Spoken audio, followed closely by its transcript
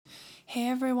Hey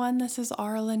everyone, this is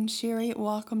Arlen Shiri.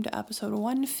 Welcome to episode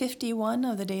 151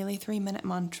 of the Daily 3-Minute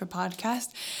Mantra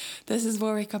Podcast. This is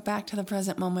where we come back to the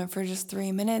present moment for just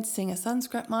 3 minutes, sing a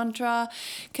Sanskrit mantra,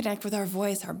 connect with our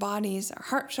voice, our bodies, our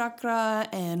heart chakra,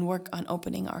 and work on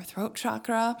opening our throat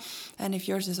chakra. And if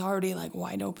yours is already like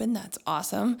wide open, that's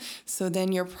awesome. So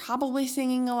then you're probably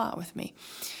singing a lot with me.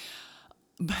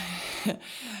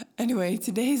 Anyway,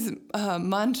 today's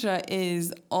mantra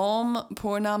is Om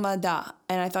Purnamada,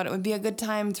 and I thought it would be a good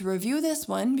time to review this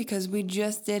one because we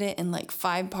just did it in like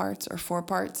 5 parts or 4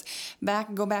 parts.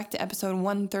 Go back to episode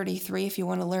 133 if you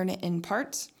want to learn it in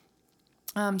parts.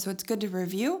 So it's good to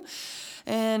review,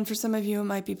 and for some of you it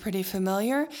might be pretty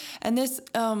familiar. And this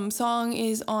song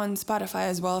is on Spotify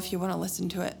as well if you want to listen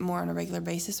to it more on a regular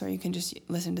basis, or you can just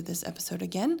listen to this episode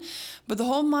again. But the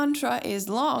whole mantra is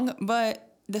long, but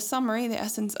the summary, the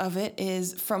essence of it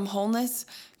is from wholeness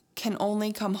can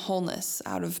only come wholeness.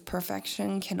 Out of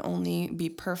perfection can only be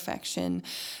perfection,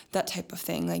 that type of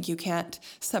thing. Like you can't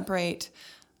separate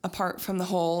apart from the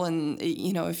whole and,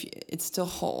 if it's still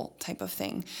whole type of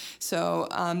thing. So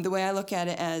the way I look at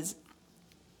it as,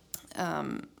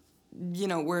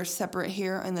 we're separate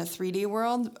here in the 3D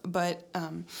world, but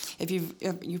if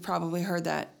you've probably heard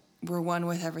that we're one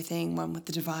with everything, one with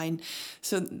the divine.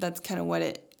 So that's kind of what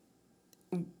it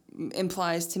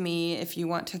implies to me. If you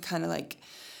want to kind of like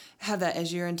have that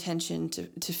as your intention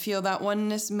to feel that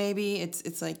oneness, maybe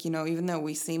it's like, even though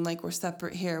we seem like we're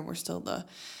separate here, we're still the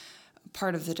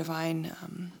part of the divine,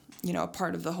 a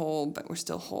part of the whole, but we're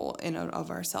still whole in and of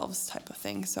ourselves type of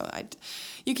thing. So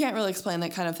you can't really explain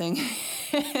that kind of thing.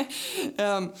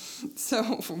 So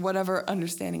whatever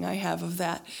understanding I have of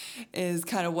that is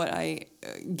kind of what I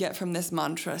get from this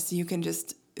mantra. So you can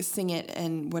just sing it,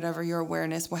 and whatever your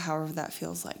awareness, however that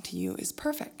feels like to you, is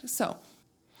perfect. So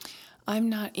I'm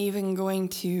not even going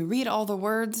to read all the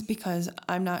words because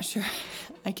I'm not sure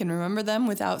I can remember them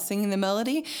without singing the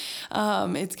melody.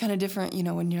 It's kind of different,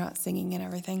 when you're not singing and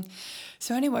everything.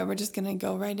 So anyway, we're just going to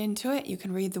go right into it. You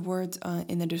can read the words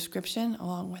in the description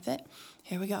along with it.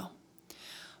 Here we go.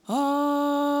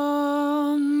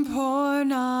 Om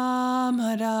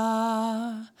Purnamada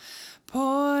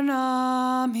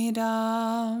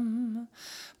Purnamidam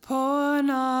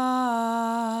Purnat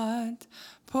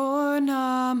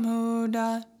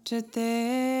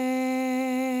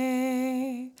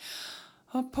Purnamudachyate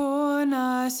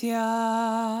Purnasya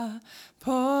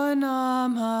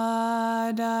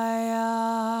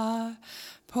Purnamadaya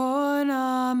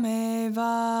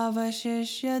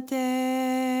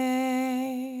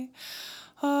Purnamevavashishyate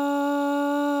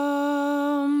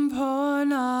Om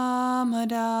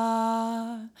Purnamada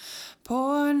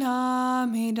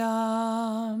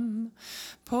Purnamidam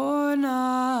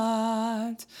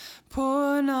Purnat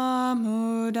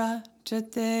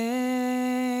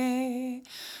Purnamudachyate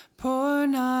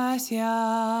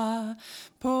Purnasya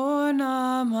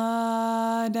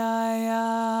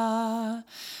Purnamadaya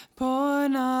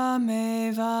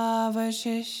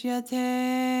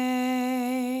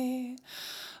Purnamevavashishyate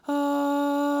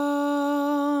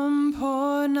Om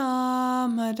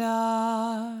Purnamada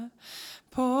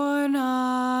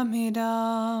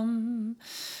Purnamidam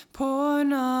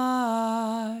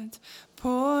Purnat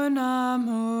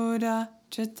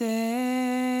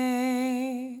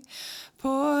Purnamudachyate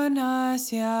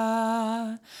Purnasya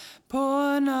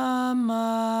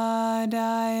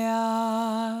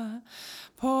Purnamadaya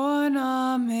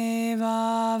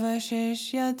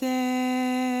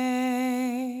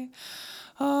Purnamevavashishyate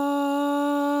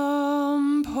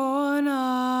Om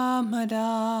Purnamada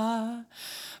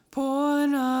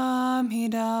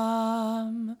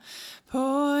Purnamidam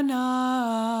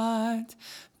Purnat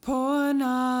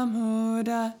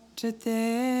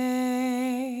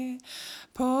Purnamudachyate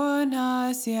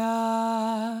Purnasya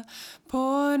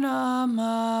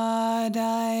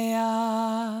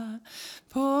Purnamadaya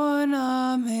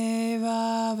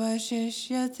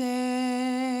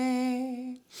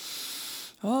Purnamevavashishyate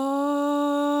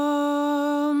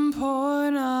Om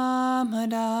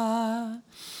Purnamada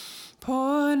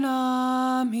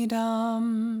Purnamidam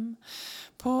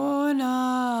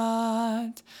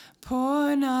Purnat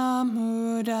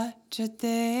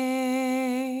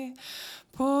Purnamudachyate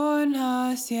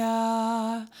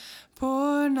Purnasya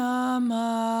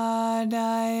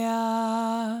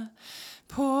Purnamadaya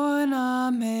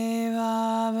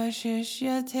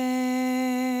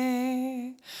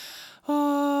Purnamevavashishyate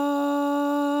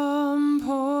Om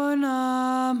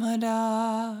Purnamada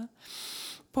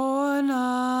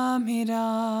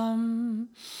Purnamidam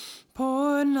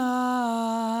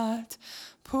Purnat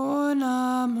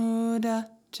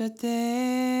Purnamudachyate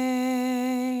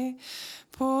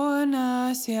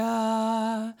Purnasya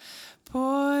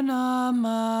Purnam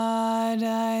Purnamada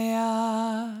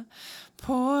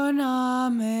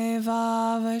Purnameva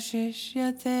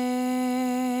Vashishyate.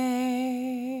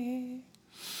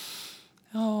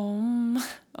 Om,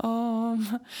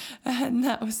 Om. And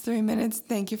that was 3 minutes.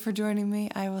 Thank you for joining me.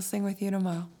 I will sing with you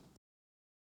tomorrow.